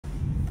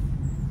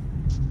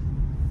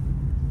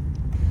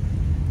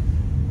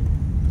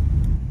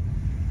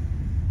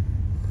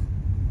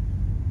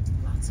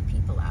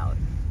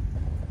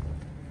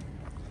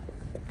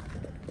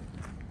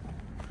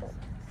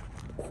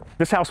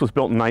This house was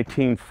built in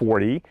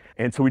 1940,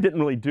 and so we didn't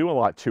really do a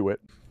lot to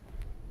it.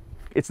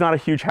 It's not a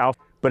huge house,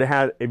 but it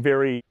had a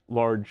very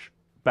large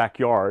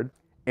backyard,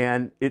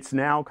 and it's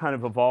now kind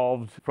of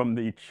evolved from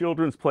the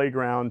children's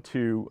playground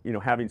to,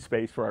 having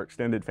space for our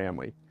extended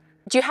family.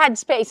 You had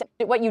space.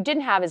 What you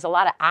didn't have is a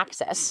lot of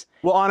access.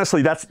 Well,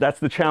 honestly, that's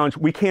the challenge.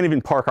 We can't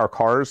even park our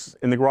cars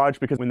in the garage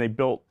because when they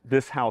built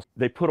this house,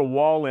 they put a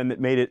wall in that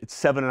made it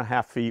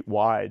 7.5 feet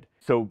wide.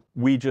 So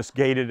we just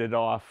gated it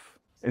off.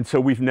 And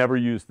so we've never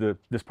used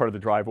this part of the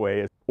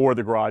driveway or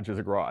the garage as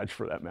a garage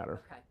for that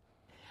matter. Okay.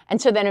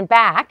 And so then in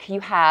back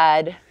you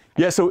had...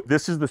 Yeah, so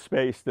this is the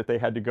space that they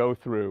had to go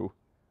through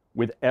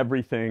with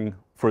everything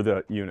for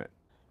the unit.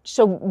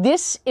 So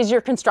this is your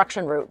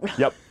construction route.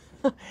 Yep.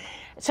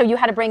 So you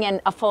had to bring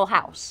in a full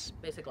house,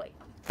 basically.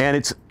 And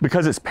it's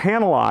because it's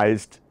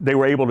panelized, they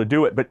were able to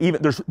do it. But even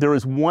there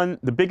is one,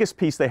 the biggest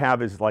piece they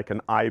have is like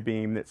an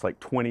I-beam that's like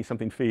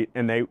 20-something feet,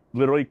 and they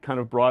literally kind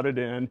of brought it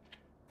in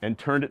and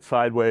turned it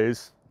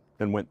sideways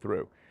and went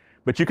through.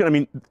 But you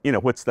can,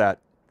 what's that,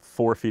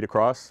 4 feet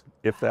across,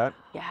 if that?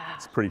 Yeah.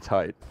 It's pretty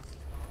tight.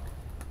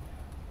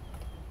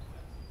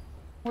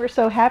 We're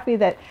so happy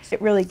that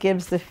it really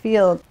gives the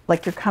feel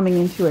like you're coming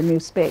into a new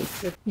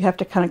space. You have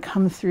to kind of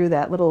come through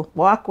that little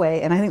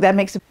walkway, and I think that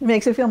makes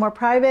it feel more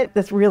private.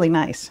 That's really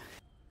nice.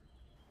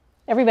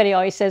 Everybody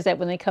always says that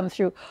when they come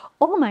through,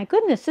 oh my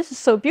goodness, this is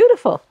so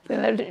beautiful.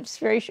 And it's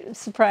very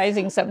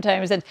surprising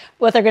sometimes that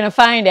what they're going to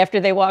find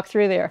after they walk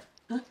through there.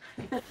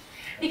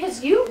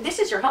 Because this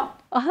is your home.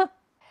 Uh-huh.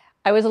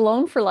 I was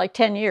alone for like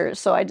 10 years,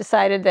 so I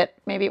decided that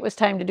maybe it was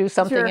time to do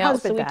something Your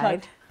else. husband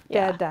died.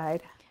 Yeah. Dad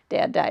died.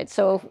 Dad died.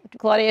 So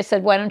Claudia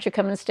said, why don't you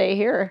come and stay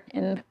here?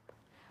 And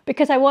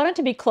because I wanted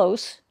to be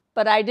close,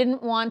 but I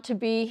didn't want to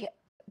be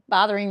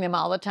bothering them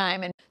all the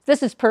time. And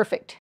this is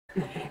perfect.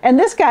 And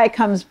this guy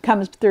comes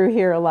through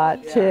here a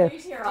lot too.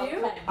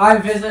 I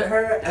visit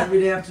her every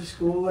day after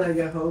school. When I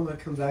get home, I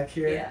come back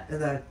here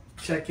and I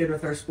check in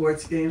with our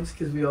sports games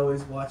because we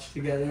always watch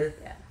together.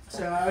 Yeah.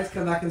 So I always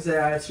come back and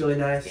say, it's really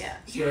nice. Yeah.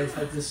 She always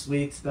has the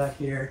sweets back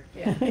here.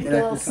 Yeah. And a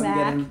little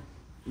snack.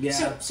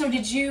 Yeah. So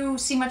did you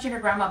see much of your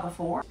grandma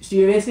before?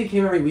 She basically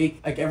came every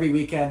week, like every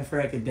weekend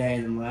for like a day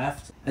and then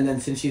left. And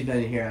then since she's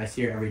been here, I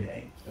see her every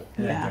day.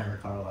 And I drive her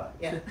car a lot.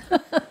 Yeah.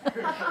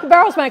 He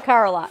borrows my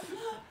car a lot.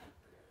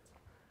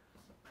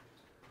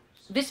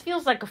 This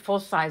feels like a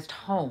full-sized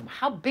home.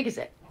 How big is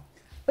it?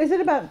 Is it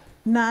about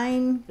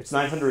 9? It's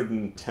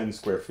 910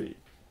 square feet.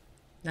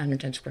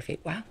 910 square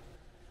feet, wow.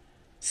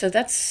 So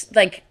that's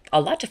like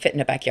a lot to fit in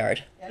a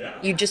backyard. Yeah.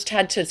 You just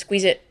had to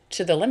squeeze it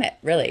to the limit,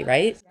 really,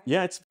 right?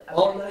 Yeah, it's...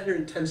 All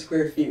 910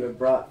 square feet were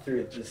brought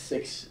through the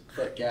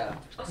 6-foot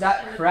gap.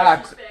 That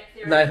crack,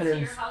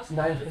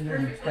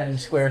 910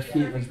 square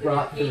feet was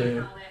brought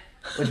through,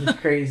 which is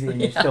crazy,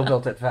 and you still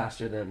built it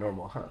faster than a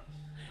normal house.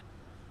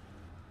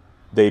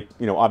 They,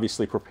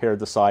 obviously prepared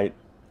the site,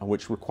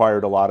 which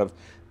required a lot of...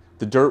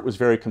 The dirt was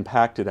very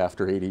compacted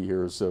after 80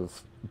 years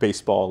of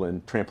baseball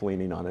and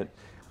trampolining on it.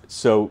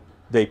 So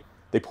they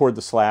poured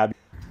the slab.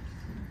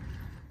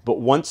 But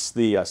once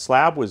the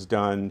slab was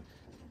done,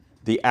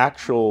 the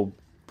actual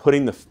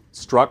putting the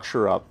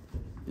structure up,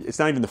 it's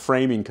not even the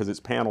framing because it's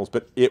panels,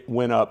 but it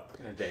went up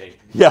in a day.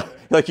 Yeah,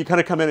 like you kind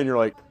of come in and you're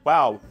like,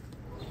 wow.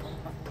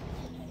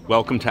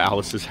 Welcome to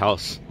Alice's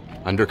house,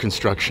 under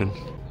construction.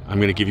 I'm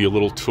going to give you a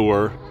little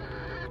tour.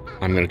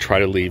 I'm going to try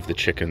to leave the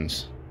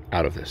chickens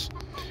out of this.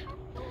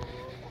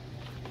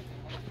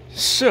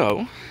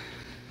 So,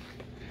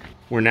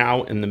 we're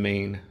now in the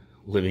main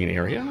living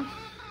area.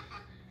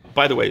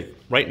 By the way,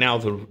 right now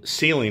the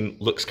ceiling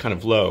looks kind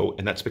of low,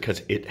 and that's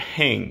because it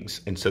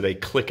hangs, and so they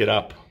click it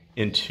up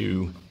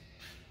into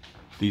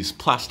these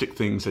plastic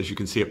things, as you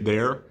can see up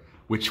there,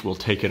 which will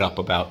take it up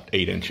about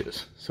 8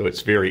 inches. So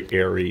it's very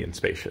airy and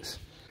spacious.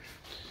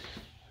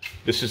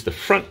 This is the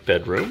front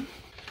bedroom.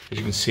 As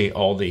you can see,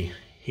 all the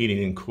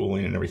heating and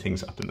cooling and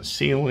everything's up in the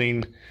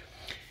ceiling.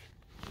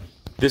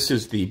 This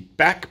is the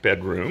back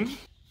bedroom.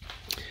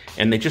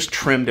 And they just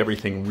trimmed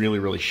everything really,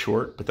 really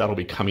short, but that'll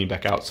be coming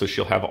back out, so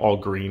she'll have all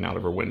green out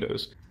of her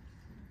windows.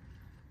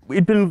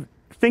 We'd been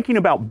thinking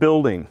about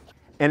building,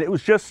 and it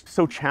was just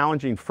so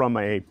challenging from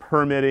a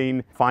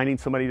permitting, finding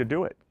somebody to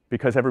do it,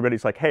 because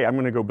everybody's like, hey, I'm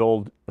going to go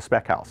build a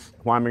spec house.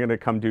 Why am I going to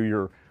come do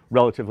your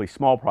relatively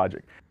small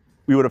project?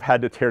 We would have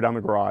had to tear down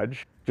the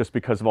garage just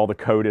because of all the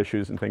code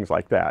issues and things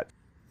like that.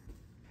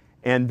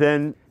 And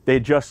then they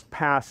just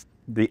passed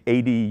the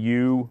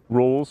ADU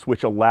rules,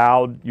 which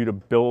allowed you to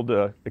build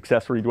an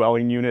accessory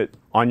dwelling unit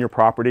on your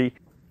property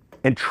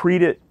and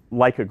treat it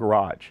like a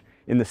garage,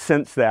 in the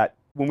sense that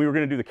when we were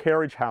going to do the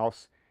carriage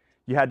house,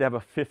 you had to have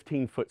a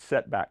 15-foot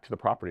setback to the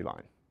property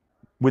line.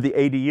 With the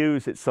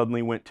ADUs, it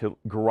suddenly went to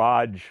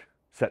garage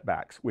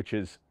setbacks, which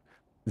is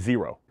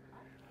 0.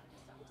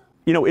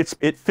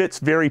 It fits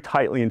very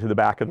tightly into the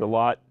back of the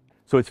lot,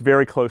 so it's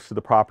very close to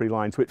the property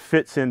line, so it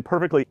fits in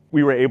perfectly.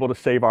 We were able to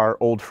save our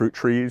old fruit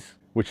trees,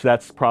 which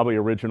that's probably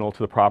original to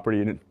the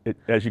property. And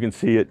as you can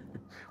see,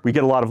 we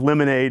get a lot of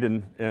lemonade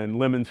and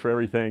lemons for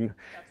everything.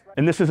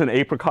 And this is an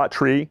apricot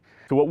tree.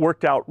 So what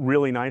worked out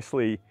really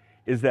nicely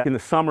is that in the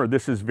summer,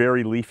 this is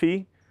very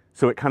leafy.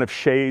 So it kind of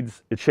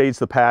shades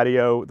the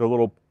patio, the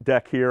little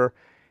deck here.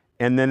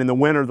 And then in the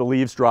winter, the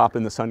leaves drop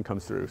and the sun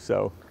comes through.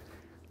 So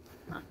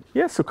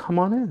yeah, so come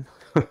on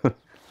in.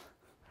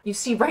 You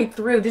see right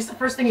through. This is the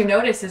first thing you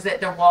notice is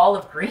that the wall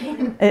of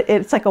green.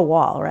 It's like a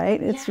wall,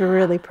 right? It's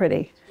really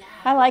pretty.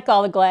 I like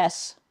all the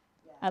glass.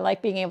 I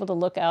like being able to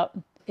look out,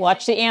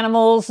 watch the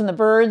animals and the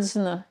birds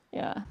and the,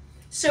 yeah.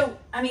 So,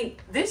 I mean,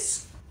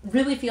 this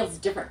really feels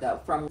different though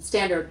from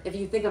standard. If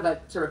you think of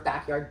a sort of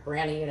backyard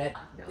granny unit,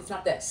 it's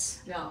not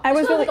this. No, I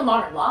was really like a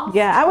modern loft.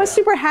 Yeah, I was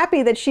super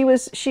happy that she's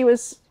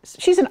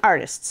an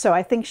artist, so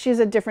I think she's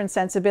a different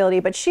sensibility.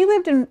 But she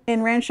lived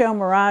in Rancho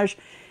Mirage.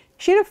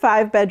 She had a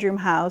 5-bedroom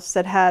house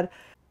that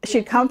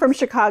she'd come from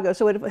Chicago,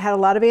 so it had a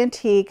lot of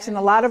antiques and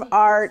a lot of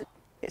art.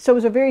 So it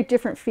was a very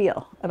different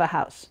feel of a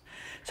house.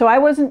 So I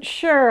wasn't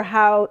sure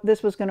how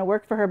this was going to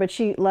work for her, but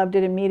she loved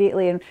it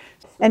immediately.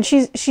 And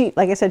she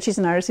like I said, she's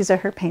an artist. These are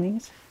her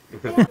paintings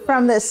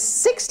from the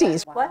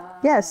 60s. What?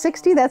 Yeah,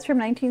 60. That's from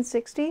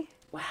 1960.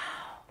 Wow,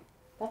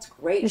 that's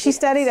great. She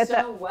studied at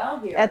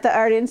the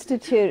Art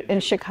Institute in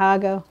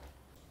Chicago.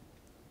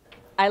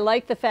 I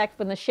like the fact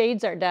when the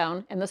shades are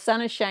down and the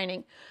sun is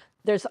shining,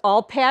 there's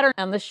all pattern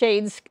on the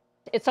shades.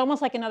 It's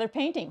almost like another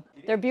painting.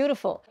 They're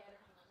beautiful.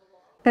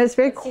 And it's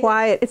very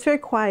quiet. It's very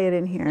quiet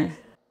in here.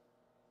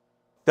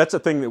 That's a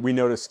thing that we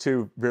noticed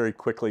too very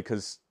quickly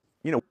because,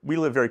 you know, we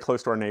live very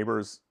close to our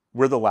neighbors.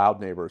 We're the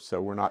loud neighbors,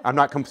 so I'm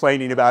not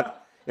complaining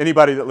about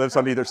anybody that lives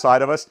on either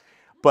side of us.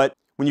 But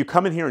when you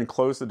come in here and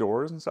close the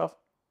doors and stuff,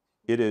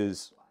 it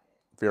is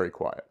very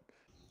quiet.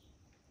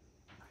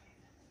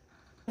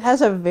 It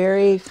has a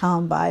very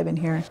calm vibe in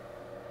here.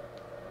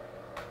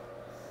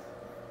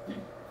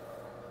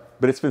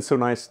 But it's been so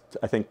nice,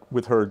 I think,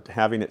 with her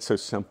having it so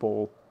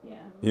simple. Yeah.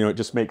 You know, it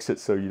just makes it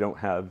so you don't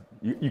have,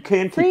 you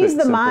can keep Frees it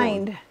the simple.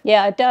 mind.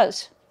 Yeah, it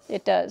does.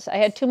 It does. I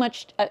had too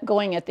much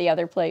going at the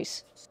other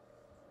place.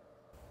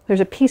 There's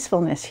a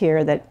peacefulness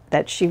here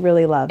that she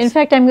really loves. In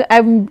fact,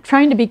 I'm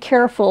trying to be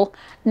careful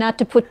not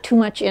to put too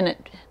much in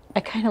it.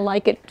 I kind of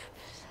like it.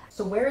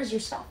 So where is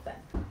your stuff then?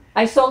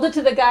 I sold it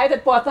to the guy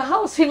that bought the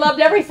house. He loved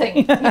everything.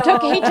 He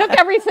took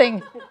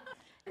everything.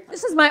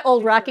 This is my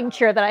old rocking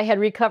chair that I had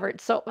recovered.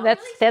 So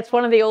that's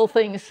one of the old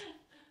things.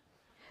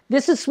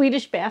 This is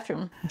Swedish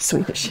bathroom.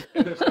 Swedish.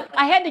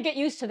 I had to get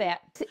used to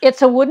that.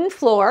 It's a wooden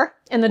floor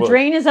and the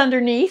drain is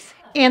underneath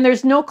and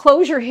there's no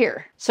closure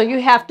here. So you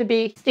have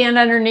to stand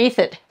underneath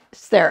it.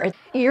 It's there.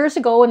 Years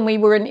ago when we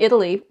were in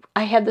Italy,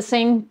 I had the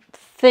same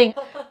thing.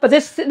 But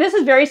this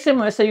is very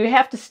similar. So you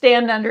have to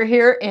stand under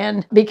here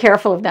and be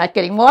careful of not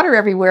getting water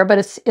everywhere. But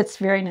it's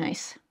very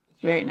nice.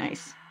 Very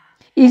nice.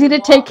 Easy to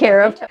take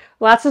care of.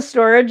 Lots of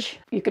storage.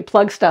 You could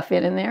plug stuff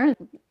in there.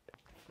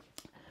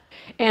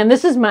 And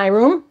this is my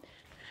room.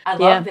 I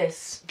love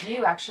this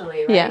view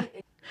actually, right? Yeah.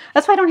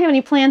 That's why I don't have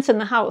any plants in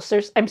the house.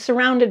 I'm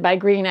surrounded by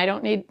green. I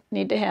don't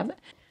need to have it.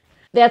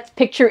 That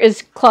picture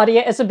is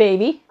Claudia as a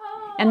baby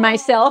and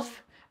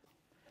myself.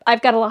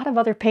 I've got a lot of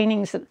other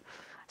paintings.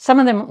 Some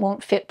of them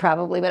won't fit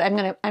probably, but I'm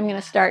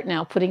gonna start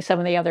now putting some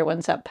of the other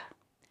ones up.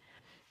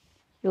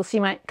 You'll see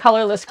my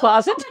colorless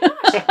closet.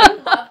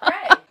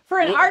 For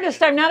an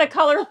artist, I'm not a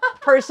color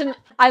person.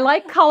 I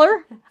like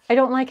color. I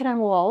don't like it on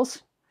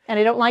walls, and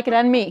I don't like it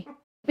on me.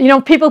 You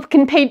know, people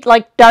can paint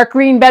like dark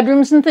green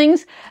bedrooms and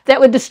things. That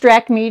would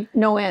distract me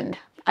no end.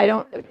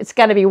 It's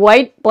got to be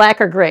white,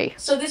 black, or gray.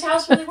 So this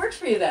house really works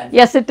for you then?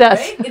 Yes, it does.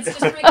 Right? It's just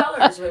 3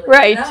 colors, really.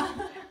 Right, You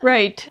know?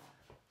 right.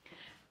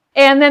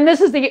 And then this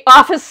is the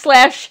office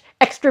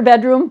 / extra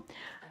bedroom.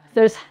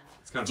 Do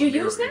you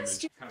use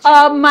this?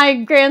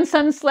 My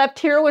grandson slept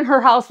here when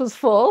her house was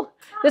full.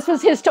 This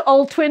was his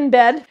old twin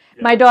bed.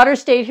 My daughter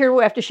stayed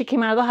here after she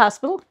came out of the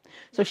hospital.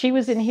 So she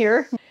was in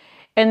here.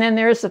 And then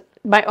there's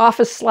my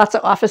office, lots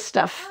of office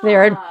stuff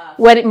there. And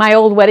my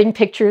old wedding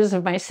pictures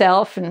of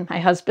myself and my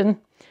husband,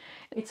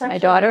 my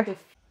daughter.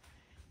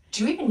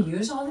 Do you even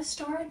use all this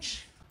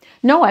storage?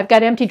 No, I've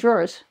got empty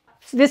drawers.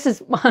 This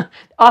is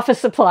office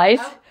supplies.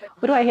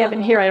 What do I have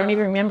in here? I don't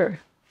even remember.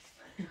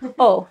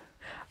 Oh,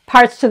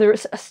 parts to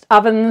the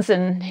ovens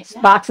and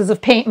boxes of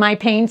my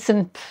paints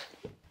and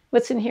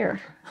what's in here?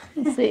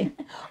 Let's see.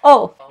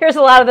 Oh, here's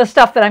a lot of the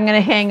stuff that I'm going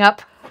to hang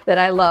up that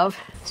I love.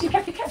 So you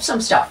kept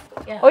some stuff.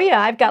 Yeah. Oh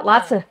yeah, I've got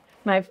lots of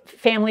my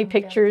family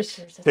pictures.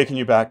 Taking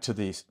you back to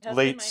the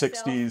late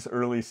 60s,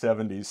 early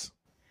 70s.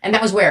 And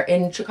that was where?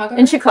 In Chicago?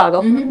 In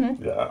Chicago.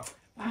 Mm-hmm. Yeah.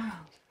 Wow.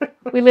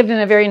 We lived in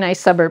a very nice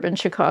suburb in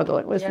Chicago.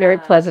 It was very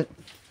pleasant.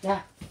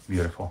 Yeah.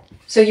 Beautiful.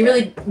 So you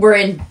really were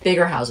in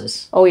bigger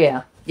houses? Oh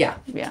yeah. Yeah.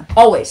 Yeah.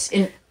 Always?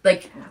 In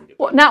like...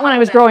 Well, not when I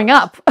was growing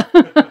up.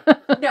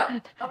 No.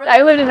 Oh, really?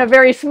 I lived in a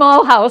very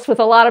small house with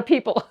a lot of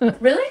people.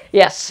 Really?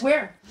 Yes.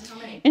 Where?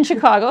 In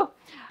Chicago.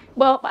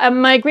 Well,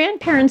 my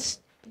grandparents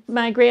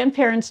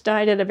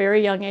died at a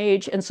very young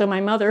age, and so my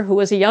mother, who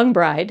was a young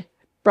bride,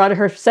 brought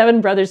her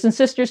 7 brothers and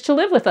sisters to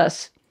live with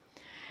us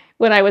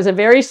when I was a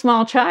very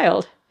small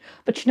child.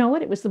 But you know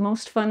what? It was the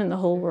most fun in the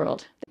whole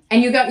world.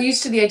 And you got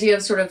used to the idea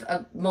of sort of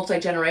a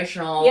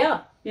multi-generational...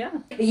 Yeah.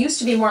 It used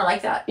to be more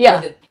like that.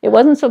 Yeah. It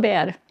wasn't so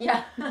bad.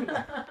 Yeah.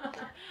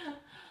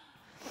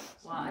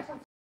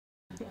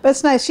 But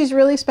it's nice. She's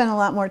really spent a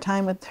lot more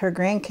time with her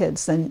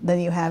grandkids than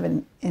you have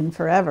in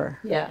forever.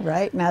 Yeah.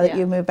 Right? Now that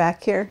you moved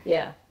back here?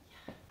 Yeah.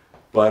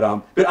 But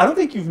I don't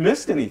think you've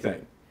missed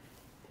anything.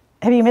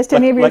 Have you missed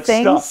any of your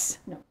things? Stuff.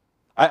 No.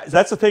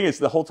 That's the thing, is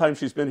the whole time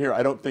she's been here,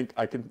 I don't think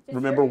I can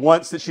remember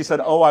once that she said,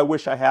 oh, I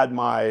wish I had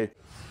my...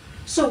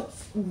 So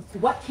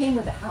what came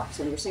with the house?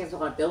 When you're saying it's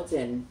all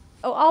built-in?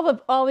 Oh,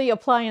 all the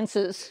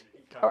appliances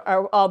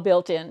are all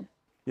built in.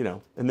 You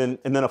know, and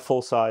then a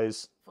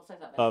full-size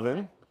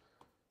oven.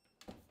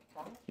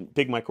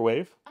 Big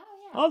microwave. Oh,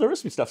 yeah. Oh, there is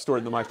some stuff stored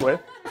in the microwave.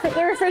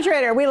 The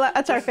refrigerator,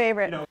 that's our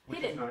favorite. You know, which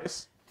is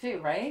nice. Too,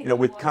 right? You know,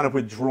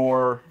 with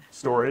drawer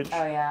storage.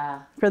 Oh,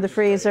 yeah. For the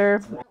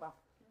freezer.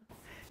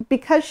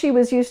 Because she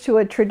was used to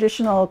a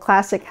traditional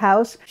classic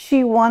house,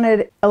 she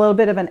wanted a little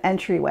bit of an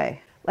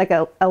entryway, like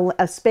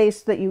a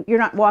space that you're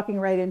not walking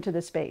right into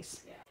the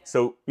space.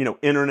 So, you know,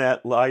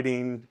 internet,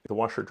 lighting, the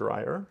washer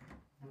dryer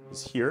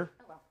is here.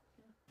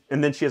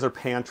 And then she has her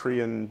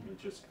pantry and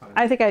just kind of...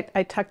 I think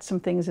I tucked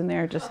some things in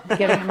there, just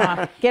getting them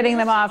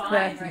off.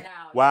 Right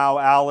wow,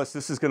 Alice,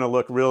 this is going to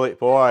look really...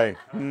 Boy,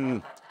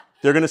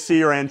 they're going to see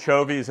your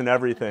anchovies and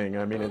everything.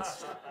 I mean,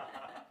 it's...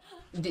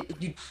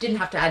 You didn't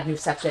have to add new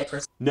septic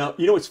or... No,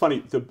 you know what's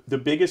funny? The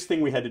biggest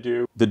thing we had to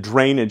do, the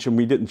drainage, and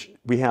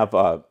we have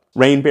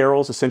rain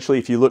barrels. Essentially,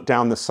 if you look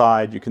down the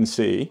side, you can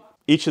see.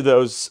 Each of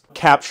those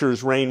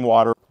captures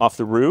rainwater off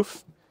the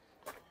roof.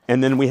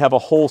 And then we have a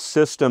whole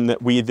system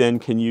that we then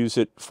can use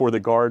it for the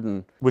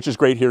garden, which is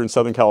great here in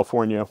Southern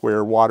California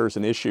where water's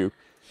an issue.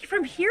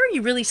 From here,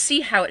 you really see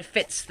how it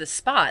fits the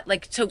spot.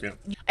 Like, so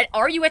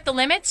are you at the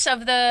limits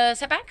of the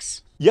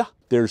setbacks? Yeah,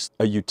 there's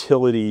a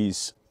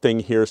utilities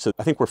thing here. So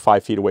I think we're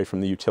 5 feet away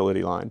from the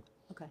utility line.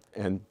 Okay.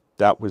 And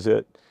that was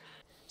it.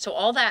 So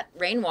all that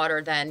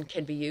rainwater then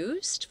can be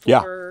used for...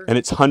 Yeah, and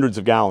it's hundreds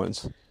of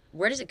gallons.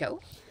 Where does it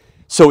go?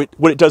 So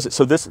what it does,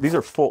 so these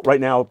are full,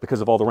 right now because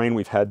of all the rain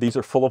we've had, these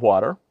are full of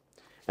water.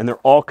 And they're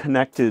all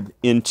connected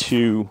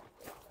into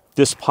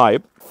this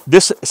pipe.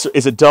 This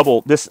is a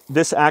double.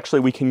 This actually,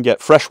 we can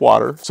get fresh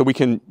water, so we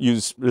can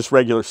use just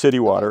regular city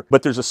water.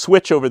 But there's a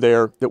switch over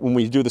there that when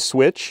we do the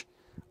switch,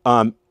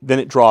 then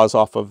it draws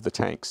off of the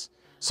tanks.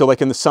 So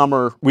like in the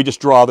summer, we just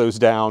draw those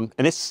down.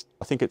 And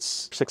I think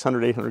it's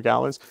 600, 800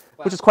 gallons,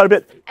 which is quite a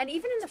bit. And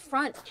even in the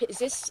front, is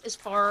this as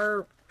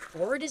far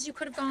forward as you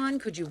could have gone?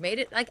 Could you have made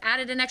it, like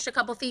added an extra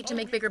couple feet to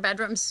make bigger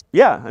bedrooms?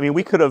 Yeah, I mean,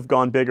 we could have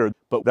gone bigger,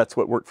 but that's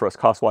what worked for us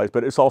cost-wise.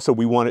 But it's also,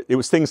 it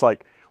was things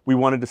like, we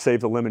wanted to save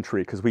the lemon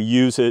tree because we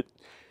use it.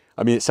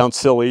 I mean, it sounds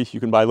silly. You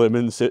can buy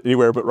lemons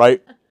anywhere, but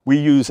right, we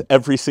use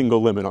every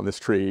single lemon on this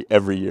tree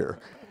every year.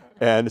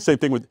 And the same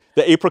thing with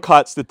the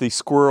apricots that the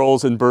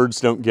squirrels and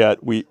birds don't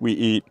get, we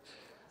eat.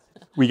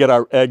 We get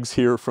our eggs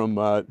here from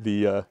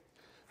the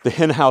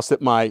hen house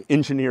that my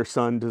engineer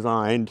son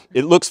designed.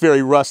 It looks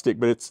very rustic,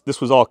 but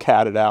this was all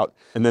catted out.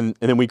 And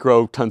then we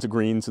grow tons of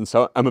greens, and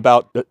so I'm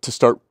about to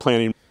start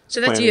planting. So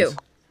that's you.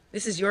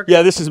 This is your garden.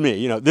 Yeah, this is me.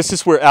 You know, this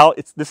is where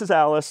this is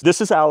Alice.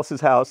 This is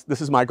Alice's house.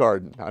 This is my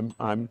garden.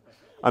 I'm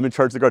in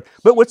charge of the garden.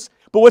 But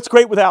what's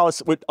great with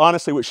Alice,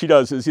 honestly, what she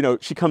does is, you know,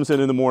 she comes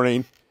in the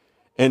morning,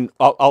 and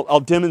I'll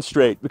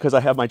demonstrate because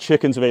I have my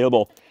chickens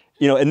available.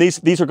 You know, and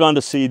these are gone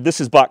to seed. This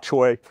is bok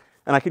choy.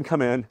 And I can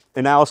come in,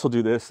 and Alice will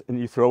do this, and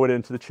you throw it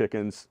into the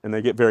chickens, and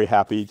they get very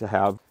happy to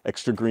have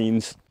extra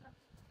greens.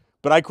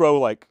 But I grow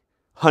like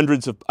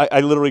I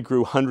literally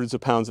grew hundreds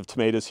of pounds of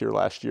tomatoes here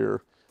last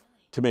year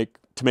to make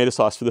tomato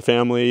sauce for the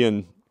family.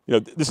 And, you know,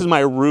 this is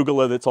my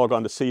arugula that's all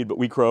gone to seed, but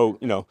we grow,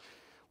 you know,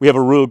 we have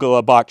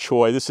arugula, bok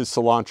choy, this is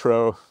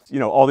cilantro, you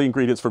know, all the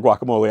ingredients for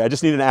guacamole. I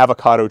just need an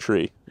avocado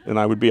tree, and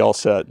I would be all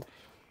set.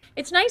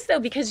 It's nice, though,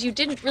 because you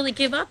didn't really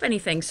give up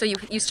anything. So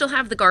you still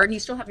have the garden, you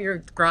still have your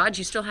garage,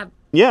 you still have...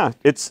 Yeah,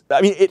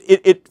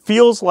 it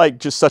feels like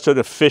just such an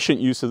efficient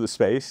use of the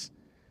space.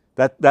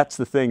 That's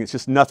the thing. It's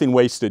just nothing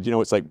wasted. You know,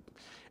 it's like,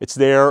 it's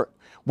there.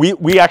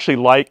 We actually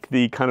like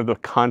the kind of the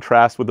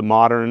contrast with the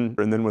modern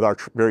and then with our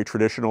very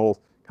traditional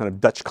kind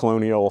of Dutch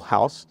colonial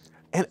house.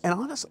 And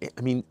honestly,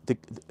 I mean,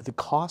 the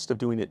cost of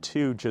doing it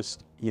too,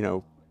 just, you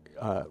know,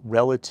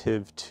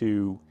 relative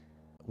to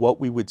what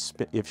we would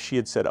spend if she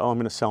had said, oh, I'm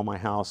going to sell my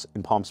house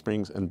in Palm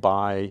Springs and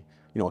buy,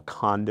 you know, a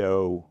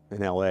condo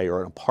in LA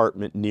or an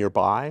apartment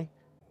nearby.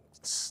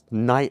 It's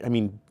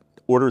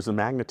orders of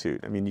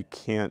magnitude. I mean, you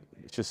can't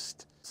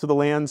just, so the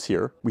land's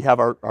here. We have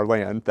our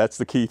land. That's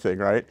the key thing,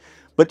 right?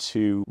 But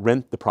to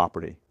rent the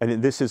property.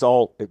 And this is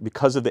all,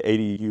 because of the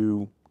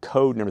ADU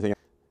code and everything,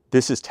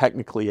 this is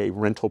technically a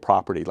rental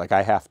property. Like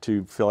I have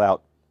to fill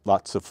out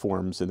lots of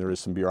forms and there is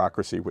some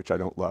bureaucracy, which I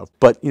don't love.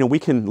 But, you know, we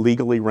can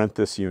legally rent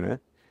this unit.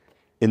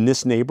 In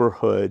this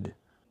neighborhood,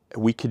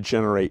 we could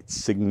generate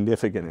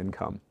significant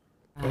income.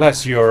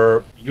 Plus,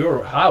 your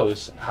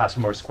house has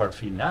more square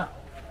feet now.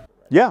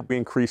 Yeah, we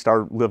increased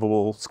our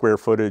livable square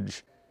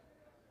footage.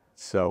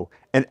 So,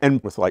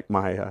 and with like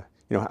my, you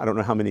know, I don't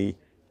know how many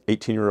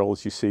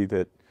 18-year-olds you see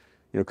that,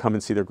 you know, come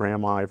and see their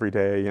grandma every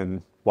day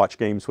and watch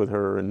games with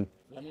her and,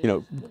 you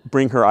know,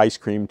 bring her ice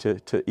cream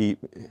to eat,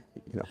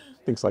 you know,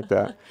 things like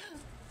that.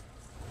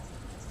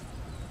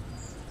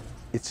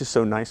 it's just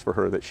so nice for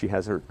her that she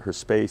has her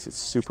space. It's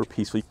super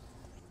peaceful.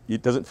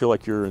 It doesn't feel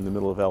like you're in the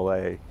middle of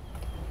LA.